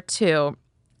 Number 2,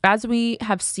 as we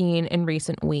have seen in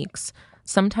recent weeks,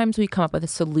 sometimes we come up with a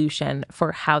solution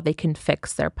for how they can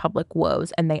fix their public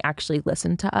woes, and they actually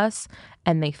listen to us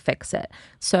and they fix it.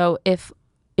 So if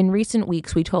in recent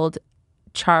weeks we told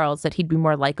Charles that he'd be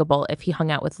more likable if he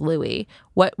hung out with Louis,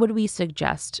 what would we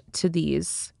suggest to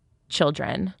these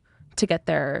children to get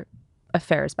their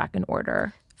affairs back in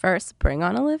order? First, bring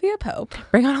on Olivia Pope.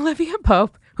 Bring on Olivia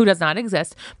Pope, who does not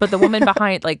exist, but the woman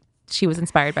behind, like, she was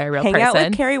inspired by a real person. Hang out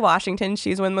with Kerry Washington.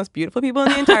 She's one of the most beautiful people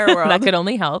in the entire world. That could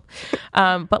only help.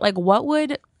 But like, what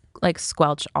would like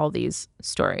squelch all these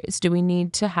stories? Do we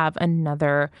need to have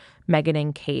another Meghan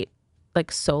and Kate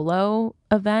like solo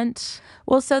event?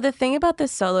 Well, so the thing about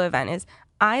this solo event is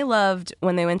I loved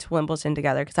when they went to Wimbledon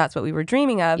together because that's what we were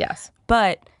dreaming of. Yes.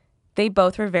 But they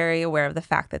both were very aware of the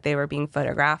fact that they were being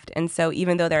photographed. And so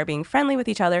even though they're being friendly with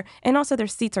each other, and also their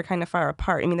seats are kind of far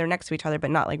apart. I mean, they're next to each other, but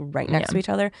not like right next to each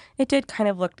other. It did kind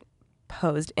of look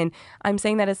posed. And I'm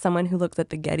saying that as someone who looks at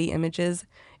the Getty images,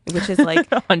 which is like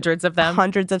hundreds of them,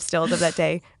 hundreds of stills of that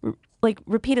day, like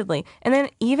repeatedly. And then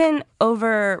even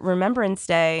over Remembrance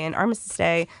Day and Armistice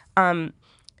Day,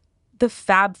 the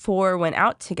Fab Four went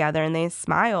out together and they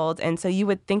smiled. And so you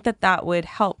would think that that would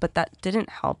help, but that didn't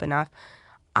help enough.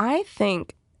 I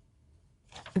think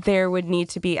there would need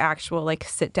to be actual like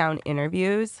sit down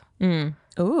interviews.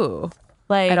 Ooh.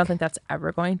 Like, I don't think that's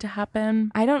ever going to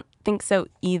happen. I don't think so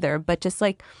either. But just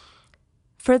like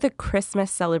for the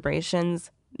Christmas celebrations,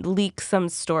 leak some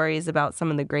stories about some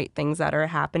of the great things that are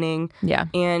happening. Yeah.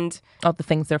 And all the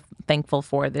things they're thankful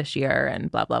for this year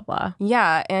and blah, blah, blah.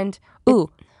 Yeah. And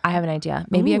I have an idea.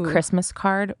 Maybe a Christmas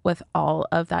card with all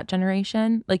of that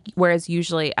generation. Like, whereas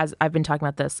usually, as I've been talking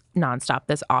about this nonstop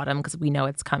this autumn because we know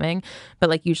it's coming, but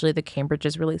like usually the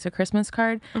Cambridges release a Christmas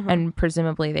card, and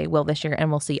presumably they will this year,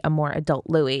 and we'll see a more adult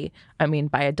Louis. I mean,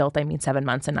 by adult I mean 7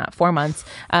 months and not 4 months.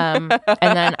 And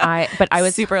then I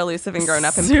was super elusive and grown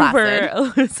up and super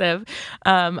placid. Elusive.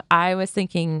 I was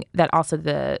thinking that also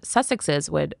the Sussexes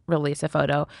would release a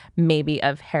photo, maybe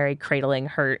of Harry cradling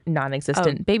her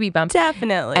non-existent baby bump.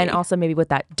 Definitely. And also maybe with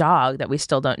that dog that we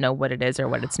still don't know what it is or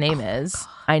what its name is. God.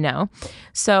 I know.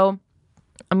 So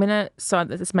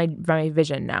this is my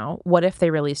vision now. What if they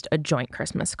released a joint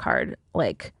Christmas card?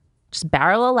 Like, just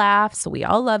barrel of laughs. We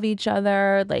all love each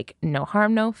other. Like, no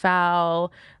harm, no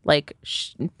foul. Like,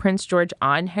 Prince George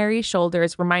on Harry's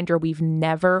shoulders. Reminder, we've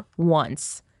never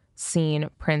once seen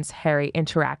Prince Harry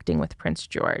interacting with Prince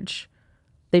George.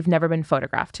 They've never been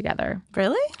photographed together.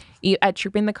 Really? At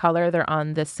Trooping the Color, they're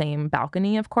on the same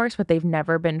balcony, of course, but they've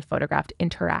never been photographed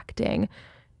interacting.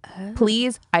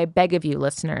 Please, I beg of you,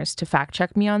 listeners, to fact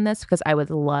check me on this because I would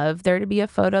love there to be a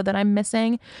photo that I'm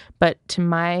missing. But to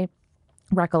my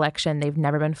recollection, they've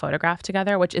never been photographed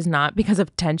together, which is not because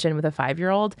of tension with a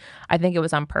 5-year-old. I think it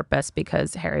was on purpose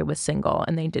because Harry was single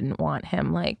and they didn't want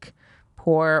him like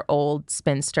poor old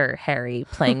spinster Harry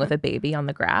playing with a baby on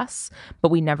the grass, but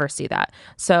we never see that.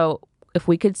 So if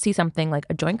we could see something like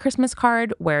a joint Christmas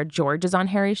card where George is on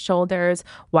Harry's shoulders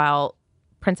while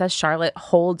Princess Charlotte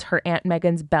holds her Aunt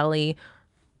Meghan's belly,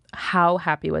 how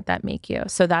happy would that make you?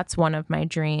 So that's one of my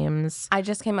dreams. I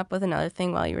just came up with another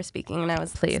thing while you were speaking, and I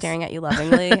was staring at you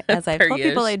lovingly, as I've told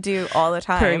people I do all the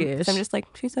time. So I'm just like,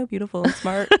 she's so beautiful and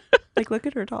smart. like, look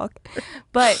at her talk.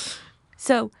 But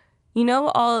so, you know,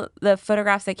 all the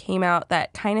photographs that came out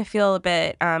that kind of feel a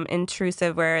bit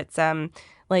intrusive, where it's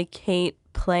like Kate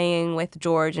playing with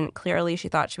George, and clearly she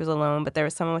thought she was alone, but there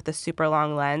was someone with a super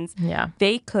long lens. Yeah.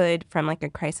 They could, from like a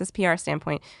crisis PR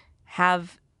standpoint,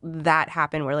 have that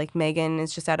happen where like Meghan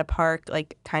is just at a park,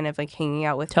 like kind of like hanging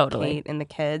out with Kate and the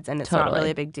kids, and it's not really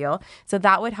a big deal. So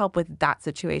that would help with that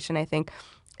situation, I think.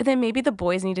 And then maybe the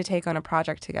boys need to take on a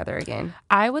project together again.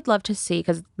 I would love to see,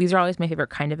 because these are always my favorite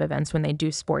kind of events, when they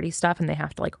do sporty stuff and they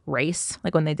have to like race,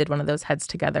 like when they did one of those heads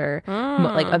together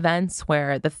like events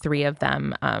where the three of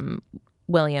them,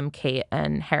 William, Kate,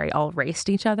 and Harry, all raced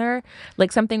each other,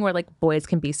 like something where like boys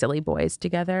can be silly boys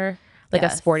together, like a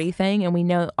sporty thing. And we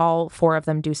know all four of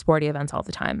them do sporty events all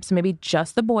the time. So maybe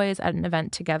just the boys at an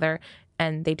event together,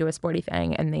 and they do a sporty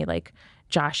thing, and they like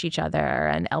josh each other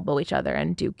and elbow each other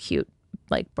and do cute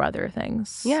like brother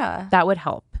things. Yeah. That would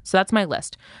help. So that's my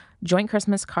list. Joint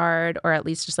Christmas card, or at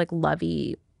least just like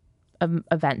lovey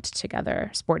event together,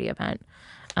 sporty event.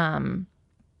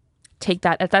 Take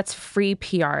that. That's free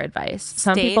PR advice.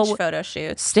 Stage photo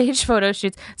shoots. Stage photo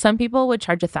shoots. Some people would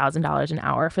charge $1,000 an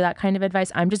hour for that kind of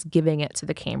advice. I'm just giving it to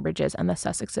the Cambridges and the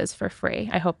Sussexes for free.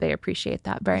 I hope they appreciate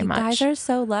that very much. You guys are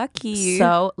so lucky.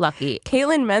 So lucky.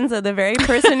 Caitlin Menza, the very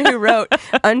person who wrote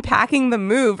Unpacking the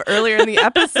Move earlier in the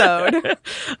episode.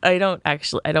 I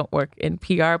don't work in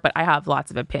PR, but I have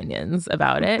lots of opinions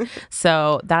about it.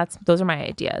 So those are my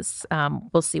ideas.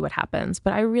 We'll see what happens.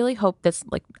 But I really hope this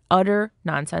like utter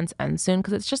nonsense ends soon,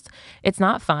 because it's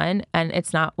not fun, and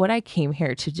it's not what I came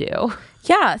here to do.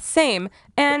 Yeah, same.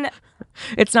 And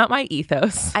it's not my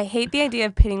ethos. I hate the idea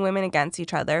of pitting women against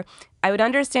each other. I would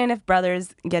understand if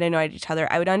brothers get annoyed at each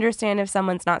other. I would understand if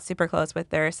someone's not super close with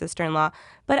their sister-in-law.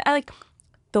 But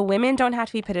the women don't have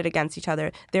to be pitted against each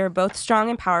other. They're both strong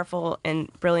and powerful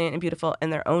and brilliant and beautiful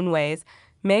in their own ways.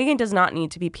 Meghan does not need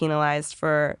to be penalized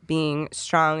for being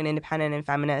strong and independent and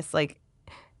feminist, like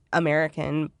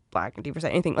American, Black, and diverse,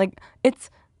 anything. Like, it's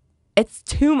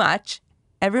too much.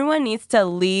 Everyone needs to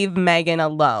leave Meghan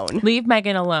alone. Leave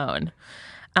Meghan alone.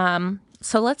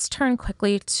 So let's turn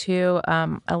quickly to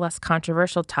a less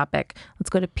controversial topic. Let's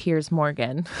go to Piers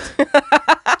Morgan.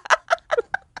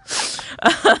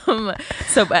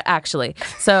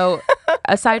 So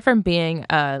aside from being,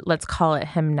 let's call it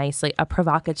him nicely, a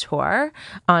provocateur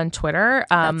on Twitter.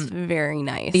 That's very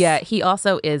nice. Yeah, he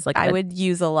also is like... I would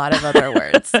use a lot of other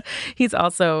words. He's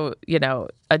also,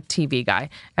 a TV guy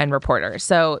and reporter.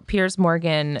 So Piers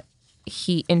Morgan,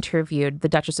 he interviewed the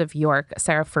Duchess of York,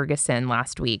 Sarah Ferguson,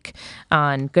 last week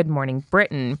on Good Morning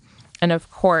Britain. And of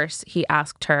course, he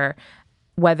asked her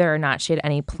whether or not she had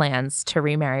any plans to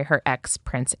remarry her ex,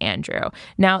 Prince Andrew.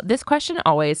 Now, this question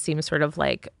always seems sort of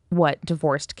like what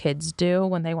divorced kids do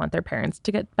when they want their parents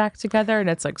to get back together, and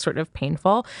it's like sort of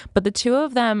painful. But the two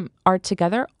of them are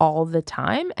together all the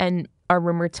time and are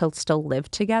rumored to still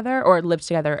live together or live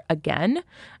together again.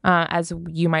 As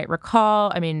you might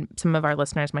recall, I mean, some of our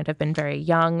listeners might have been very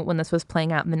young when this was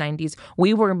playing out in the 90s.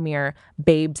 We were mere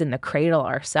babes in the cradle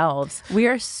ourselves. We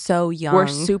are so young. We're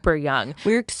super young.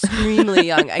 We're extremely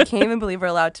young. I can't even believe we're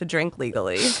allowed to drink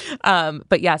legally.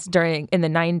 But yes, in the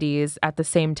 90s, at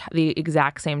the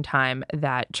exact same time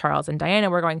that Charles and Diana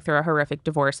were going through a horrific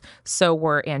divorce, so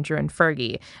were Andrew and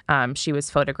Fergie. She was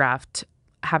photographed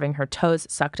having her toes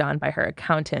sucked on by her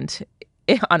accountant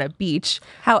on a beach.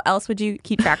 How else would you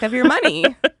keep track of your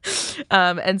money?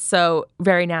 And so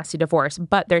very nasty divorce,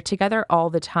 but they're together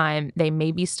all the time. They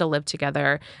maybe still live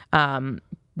together.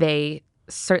 They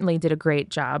certainly did a great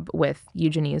job with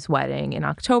Eugenie's wedding in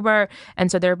October.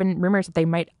 And so there have been rumors that they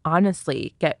might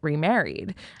honestly get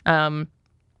remarried,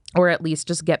 or at least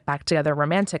just get back together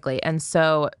romantically. And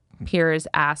so Piers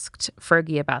asked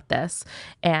Fergie about this,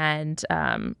 and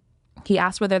he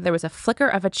asked whether there was a flicker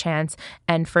of a chance,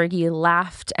 and Fergie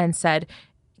laughed and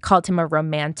called him a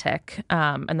romantic.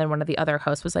 And then one of the other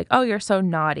hosts was like, "Oh, you're so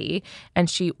naughty."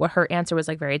 And her answer was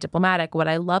like very diplomatic. "What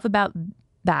I love about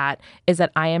that is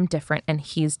that I am different and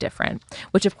he's different,"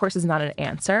 which of course is not an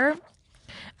answer.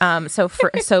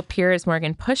 So Piers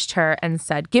Morgan pushed her and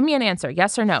said, "Give me an answer,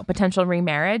 yes or no, potential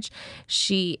remarriage."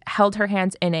 She held her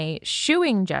hands in a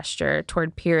shooing gesture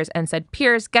toward Piers and said,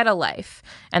 "Piers, get a life."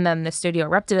 And then the studio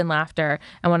erupted in laughter,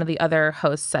 and one of the other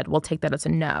hosts said, "We'll take that as a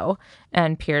no."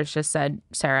 And Piers just said,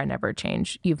 "Sarah, never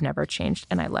change. You've never changed,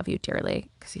 and I love you dearly,"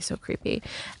 because he's so creepy.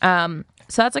 So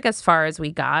that's like as far as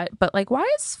we got. But like, why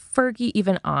is Fergie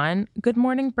even on Good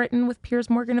Morning Britain with Piers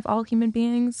Morgan of all human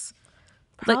beings?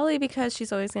 Probably because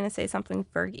she's always going to say something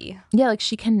Fergie. Yeah, like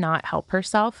she cannot help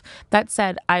herself. That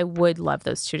said, I would love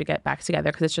those two to get back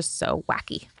together because it's just so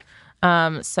wacky.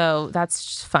 So that's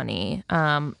just funny.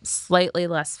 Slightly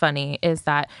less funny is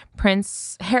that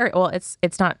Prince Harry, well,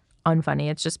 it's not unfunny.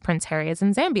 It's just Prince Harry is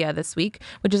in Zambia this week,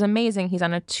 which is amazing. He's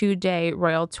on a 2-day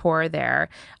royal tour there.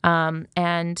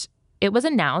 And it was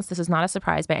announced, this is not a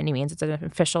surprise by any means. It's an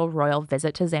official royal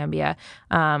visit to Zambia.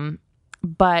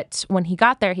 But when he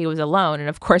got there, he was alone. And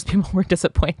of course, people were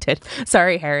disappointed.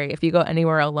 Sorry, Harry. If you go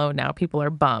anywhere alone now, people are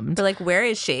bummed. They're like, where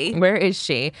is she? Where is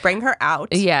she? Bring her out.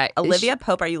 Yeah. Olivia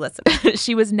Pope, are you listening?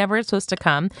 She was never supposed to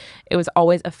come. It was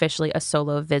always officially a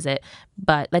solo visit.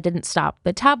 But that didn't stop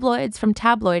the tabloids from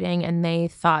tabloiding. And they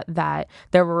thought that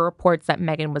there were reports that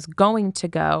Meghan was going to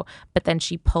go, but then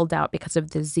she pulled out because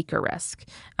of the Zika risk.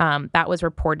 That was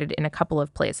reported in a couple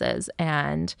of places.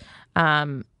 And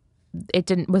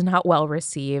it was not well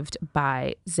received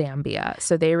by Zambia.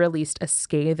 So they released a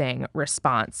scathing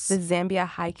response. The Zambia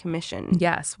High Commission.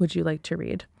 Yes. Would you like to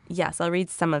read? Yes, I'll read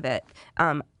some of it.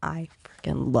 I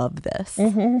freaking love this.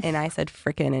 And I said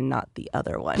frickin' and not the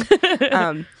other one.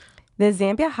 The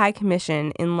Zambia High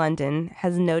Commission in London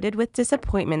has noted with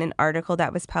disappointment an article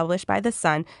that was published by The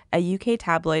Sun, a UK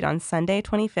tabloid, on Sunday,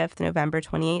 25th November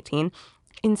 2018,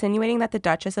 insinuating that the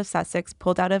Duchess of Sussex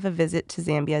pulled out of a visit to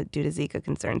Zambia due to Zika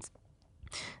concerns.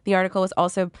 The article was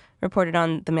also reported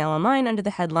on the Mail Online under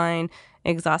the headline,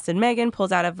 "Exhausted Meghan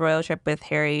pulls out of royal trip with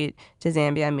Harry to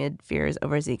Zambia amid fears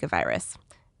over Zika virus."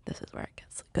 This is where it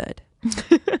gets good.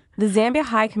 The Zambia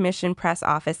High Commission press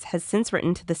office has since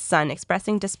written to The Sun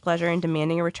expressing displeasure and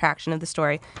demanding a retraction of the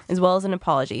story, as well as an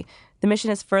apology. The mission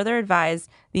has further advised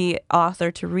the author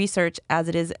to research, as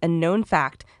it is a known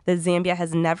fact that Zambia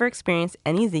has never experienced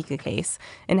any Zika case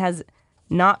and has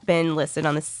not been listed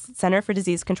on the Center for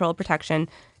Disease Control and Protection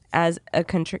as a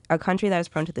country that is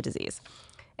prone to the disease.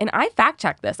 And I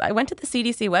fact-checked this. I went to the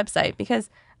CDC website because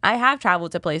I have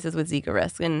traveled to places with Zika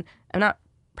risk, and I'm not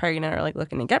pregnant or like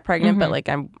looking to get pregnant, but like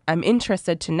I'm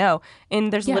interested to know.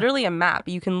 And there's literally a map.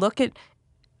 You can look at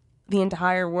the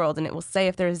entire world and it will say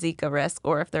if there's Zika risk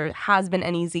or if there has been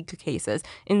any Zika cases.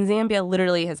 And Zambia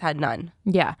literally has had none.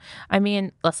 Yeah. I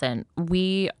mean, listen,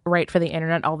 we write for the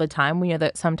internet all the time. We know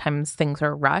that sometimes things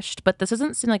are rushed, but this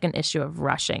doesn't seem like an issue of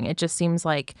rushing. It just seems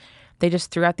like they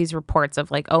just threw out these reports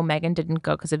of like, oh, Meghan didn't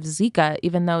go because of Zika,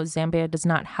 even though Zambia does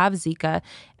not have Zika.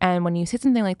 And when you say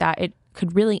something like that, it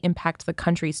could really impact the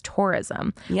country's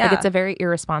tourism. Yeah. Like, it's a very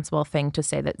irresponsible thing to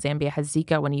say that Zambia has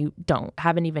Zika when you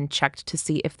haven't even checked to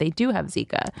see if they do have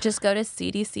Zika. Just go to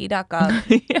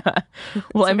cdc.gov. Yeah.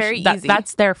 Well, it's very easy.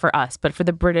 That's there for us, but for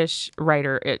the British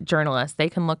journalists, they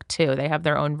can look too. They have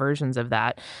their own versions of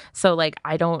that. So like,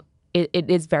 it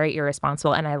is very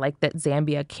irresponsible, and I like that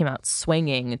Zambia came out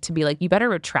swinging to be like, you better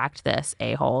retract this,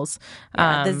 a-holes.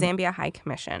 Yeah, the Zambia High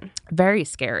Commission. Very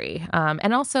scary.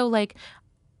 And also, like,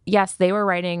 yes, they were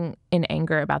writing in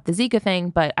anger about the Zika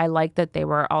thing, but I like that they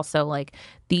were also like,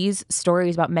 these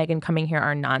stories about Meghan coming here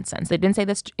are nonsense. They didn't say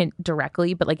this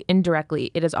directly, but like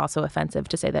indirectly, it is also offensive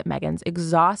to say that Meghan's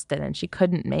exhausted and she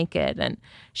couldn't make it, and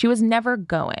she was never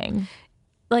going.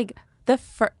 Like,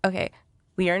 okay.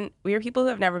 We are people who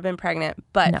have never been pregnant,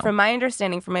 but from my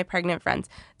understanding from my pregnant friends,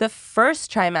 the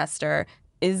first trimester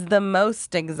is the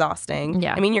most exhausting.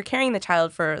 Yeah. I mean, you're carrying the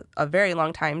child for a very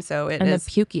long time, so it and is.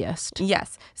 And the pukiest.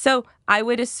 Yes. So I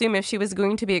would assume if she was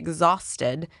going to be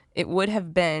exhausted, it would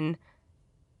have been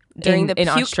during the puke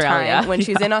Australia. Time when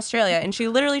she's in Australia. And she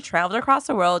literally traveled across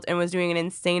the world and was doing an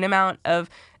insane amount of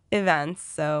events.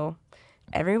 So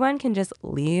everyone can just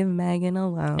leave Meghan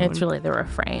alone. It's really the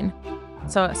refrain.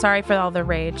 So sorry for all the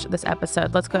rage this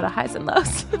episode. Let's go to highs and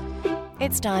lows.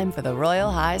 It's time for the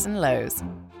royal highs and lows.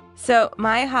 So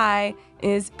my high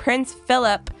is Prince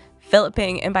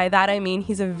Philipping, and by that I mean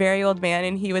he's a very old man,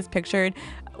 and he was pictured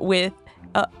with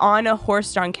on a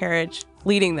horse-drawn carriage,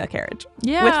 leading the carriage.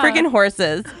 Yeah. With freaking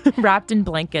horses. Wrapped in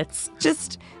blankets.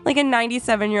 Just like a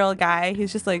 97-year-old guy.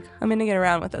 He's just like, I'm going to get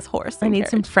around with this horse. I need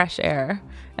some fresh air.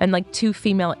 And like 2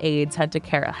 female aides had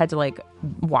to like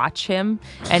watch him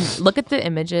and look at the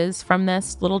images from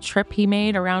this little trip he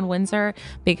made around Windsor,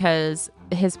 because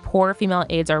his poor female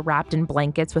aides are wrapped in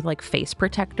blankets with like face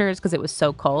protectors because it was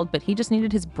so cold, but he just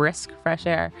needed his brisk fresh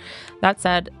air. That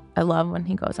said, I love when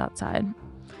he goes outside.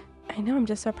 I know, I'm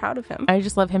just so proud of him. I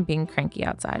just love him being cranky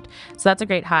outside. So that's a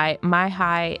great high. My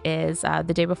high is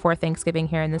the day before Thanksgiving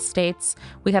here in the States.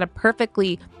 We had a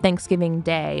perfectly Thanksgiving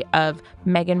day of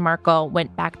Meghan Markle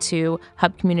went back to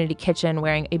Hub Community Kitchen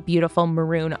wearing a beautiful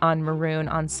maroon on maroon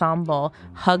ensemble,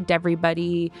 hugged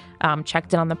everybody,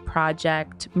 checked in on the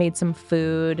project, made some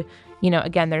food.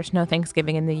 Again, there's no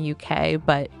Thanksgiving in the UK,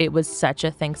 but it was such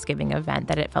a Thanksgiving event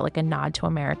that it felt like a nod to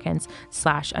Americans /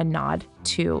 a nod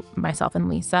to myself and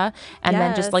Lisa. And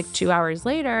then just like 2 hours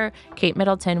later, Kate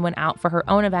Middleton went out for her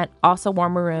own event, also wore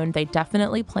maroon. They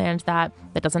definitely planned that.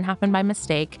 That doesn't happen by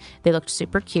mistake. They looked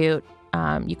super cute.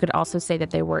 You could also say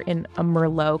that they were in a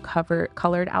Merlot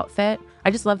colored outfit.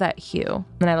 I just love that hue.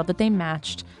 And I love that they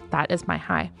matched. That is my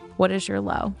high. What is your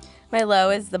low? My low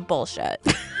is the bullshit.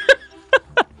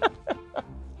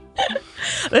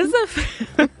 This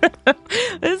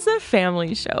is a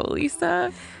family show,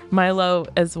 Lisa. My low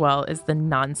as well is the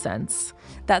nonsense.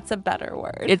 That's a better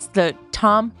word. It's the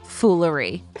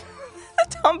tomfoolery.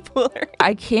 Tomfoolery.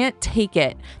 I can't take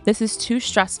it. This is too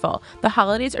stressful. The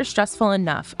holidays are stressful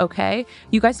enough, okay?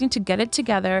 You guys need to get it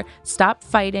together, stop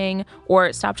fighting,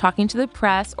 or stop talking to the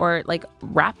press, or like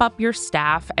wrap up your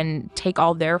staff and take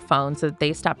all their phones so that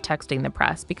they stop texting the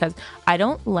press, because I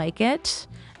don't like it,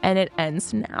 and it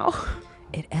ends now.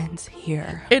 It ends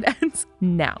here. It ends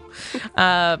now.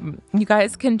 You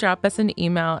guys can drop us an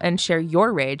email and share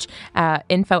your rage,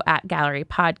 info@Gallery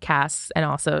Podcasts, and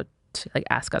also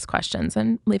to ask us questions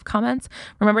and leave comments.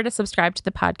 Remember to subscribe to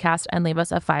the podcast and leave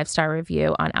us a 5-star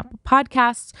review on Apple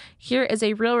Podcasts. Here is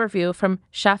a real review from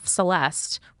Chef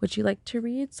Celeste. Would you like to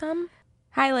read some?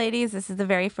 Hi, ladies. This is the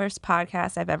very first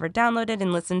podcast I've ever downloaded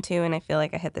and listened to, and I feel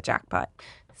like I hit the jackpot.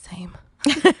 Same.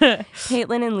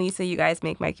 Caitlin and Lisa, you guys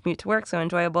make my commute to work so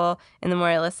enjoyable, and the more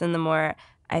I listen, the more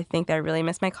I think that I really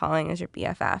miss my calling as your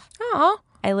BFF. Aw.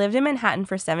 I lived in Manhattan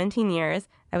for 17 years.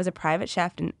 I was a private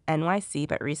chef in NYC,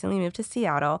 but recently moved to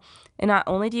Seattle. And not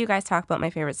only do you guys talk about my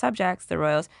favorite subjects, the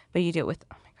royals, but you do it with,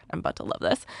 oh my God, I'm about to love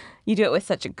this. You do it with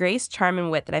such a grace, charm, and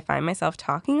wit that I find myself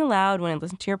talking aloud when I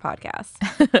listen to your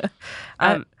podcast.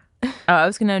 I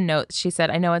was going to note, she said,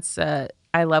 I know it's,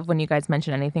 I love when you guys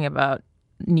mention anything about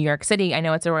New York City. I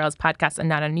know it's a Royals podcast and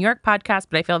not a New York podcast,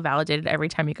 but I feel validated every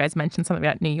time you guys mention something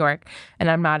about New York.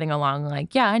 And I'm nodding along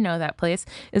like, yeah, I know that place.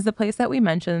 Is the place that we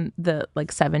mentioned the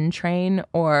 7 train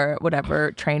or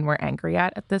whatever train we're angry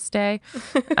at this day?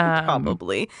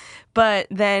 Probably. But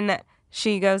then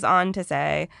she goes on to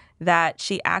say that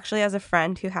she actually has a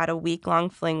friend who had a week-long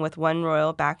fling with one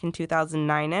royal back in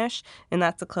 2009-ish, and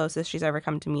that's the closest she's ever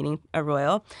come to meeting a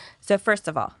royal. So first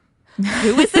of all,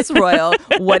 who is this royal?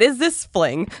 What is this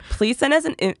fling? Please send us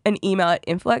an email at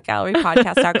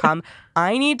info@gallerypodcast.com.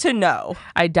 I need to know.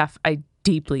 I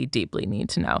deeply, deeply need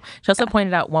to know. She also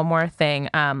pointed out one more thing.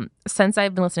 Since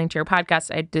I've been listening to your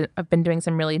podcast, I've been doing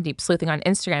some really deep sleuthing on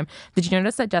Instagram. Did you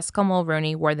notice that Jessica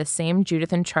Mulroney wore the same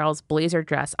Judith and Charles blazer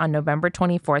dress on November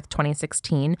 24th,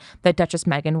 2016 that Duchess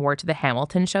Meghan wore to the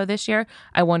Hamilton show this year?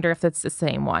 I wonder if it's the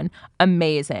same one.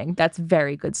 Amazing. That's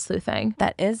very good sleuthing.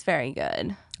 That is very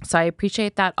good. So I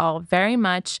appreciate that all very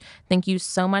much. Thank you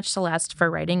so much, Celeste, for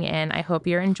writing in. I hope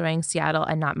you're enjoying Seattle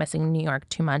and not missing New York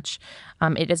too much.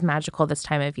 It is magical this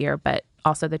time of year, but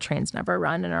also the trains never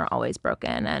run and are always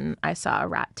broken. And I saw a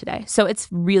rat today. So it's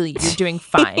really, you're doing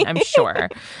fine, I'm sure.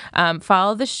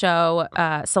 Follow the show,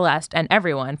 Celeste, and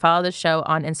everyone. Follow the show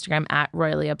on Instagram at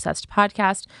Royally Obsessed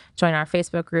Podcast. Join our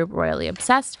Facebook group, Royally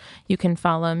Obsessed. You can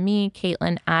follow me,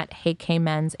 Caitlin, at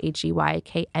HeyKMenz,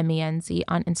 HeyKMenz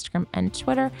on Instagram and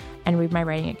Twitter, and read my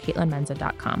writing at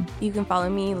CaitlinMenza.com. You can follow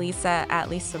me, Lisa, at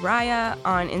Lisa Raya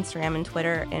on Instagram and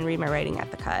Twitter, and read my writing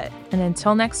at The Cut. And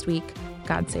until next week,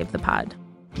 God save the pod.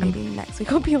 Maybe next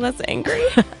week I'll be less angry.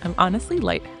 I'm honestly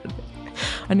lightheaded.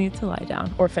 I need to lie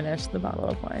down or finish the bottle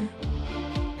of wine.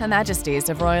 Her Majesties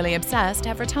of Royally Obsessed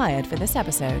have retired for this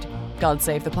episode. God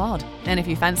save the pod. And if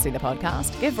you fancy the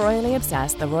podcast, give Royally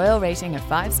Obsessed the royal rating of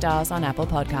 5 stars on Apple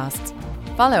Podcasts.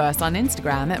 Follow us on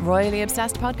Instagram at Royally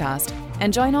Obsessed Podcast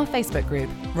and join our Facebook group,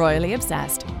 Royally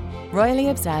Obsessed. Royally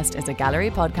Obsessed is a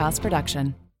Gallery Podcast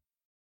production.